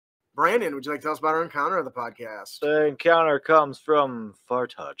Brandon, would you like to tell us about our encounter of the podcast? The encounter comes from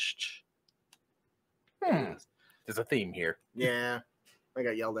Fartouched. There's a theme here. Yeah, I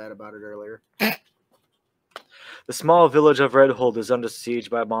got yelled at about it earlier. The small village of Redhold is under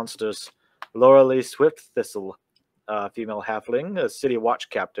siege by monsters. Laura Lee Swift Thistle, female halfling, a city watch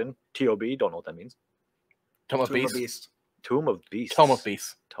captain, TOB, don't know what that means. Tome of Beasts. Tomb of Beasts. Tome of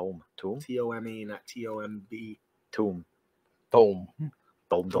Beasts. Tome. T-O-M-E, not T-O-M-B. Tomb. Tome.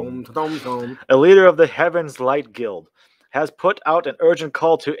 A leader of the Heaven's Light Guild has put out an urgent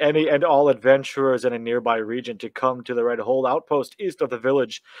call to any and all adventurers in a nearby region to come to the Red Hold outpost east of the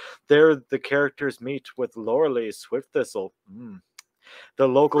village. There the characters meet with Loralee Swift Thistle, the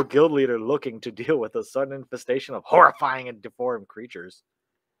local guild leader looking to deal with a sudden infestation of horrifying and deformed creatures.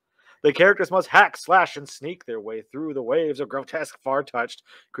 The characters must hack, slash, and sneak their way through the waves of grotesque, far-touched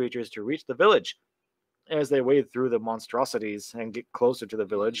creatures to reach the village. As they wade through the monstrosities and get closer to the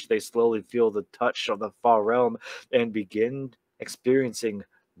village, they slowly feel the touch of the far realm and begin experiencing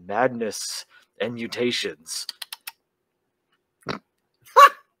madness and mutations.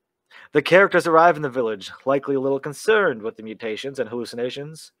 The characters arrive in the village, likely a little concerned with the mutations and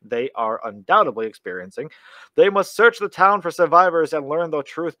hallucinations they are undoubtedly experiencing. They must search the town for survivors and learn the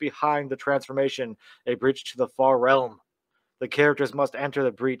truth behind the transformation, a breach to the far realm. The characters must enter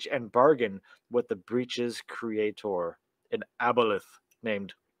the breach and bargain with the breach's creator, an aboleth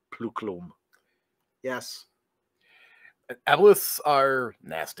named Pluklum. Yes. Aboleths are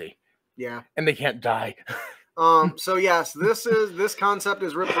nasty. Yeah. And they can't die. So yes, this concept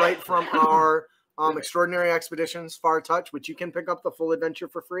is ripped right from our Extraordinary Expeditions Far Touch, which you can pick up the full adventure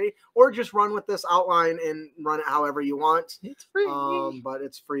for free, or just run with this outline and run it however you want. It's free. But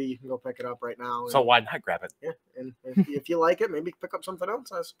it's free. You can go pick it up right now. So why not grab it? Yeah, and if you like it, maybe pick up something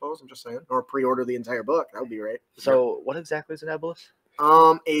else, I suppose. I'm just saying. Or pre-order the entire book. That would be great. So what exactly is an aboleth?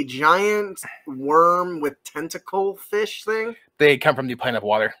 A giant worm with tentacle fish thing. They come from the plane of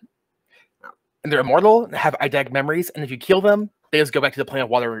water. And they're immortal and have eidetic memories, and if you kill them, they just go back to the plane of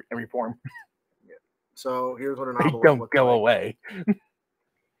water and reform. Yeah. So here's what an They obelisk don't go away.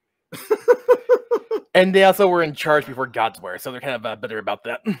 And they also were in charge before gods were, so they're kind of bitter about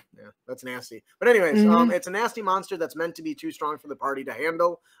that. Yeah, that's nasty. But anyways, it's a nasty monster that's meant to be too strong for the party to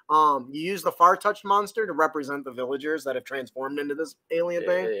handle. You use the Far Touched monster to represent the villagers that have transformed into this alien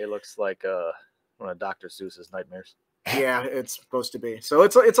thing. It looks like one of Dr. Seuss's nightmares. Yeah, it's supposed to be. So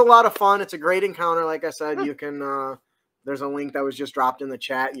it's a lot of fun. It's a great encounter. Like I said, you can there's a link that was just dropped in the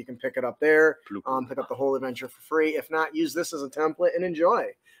chat. You can pick it up there. Pick up the whole adventure for free. If not, use this as a template and enjoy.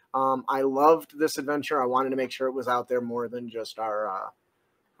 I loved this adventure. I wanted to make sure it was out there more than just our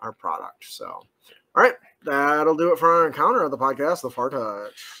product. So, all right, that'll do it for our encounter of the podcast, the Far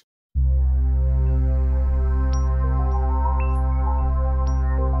Touch.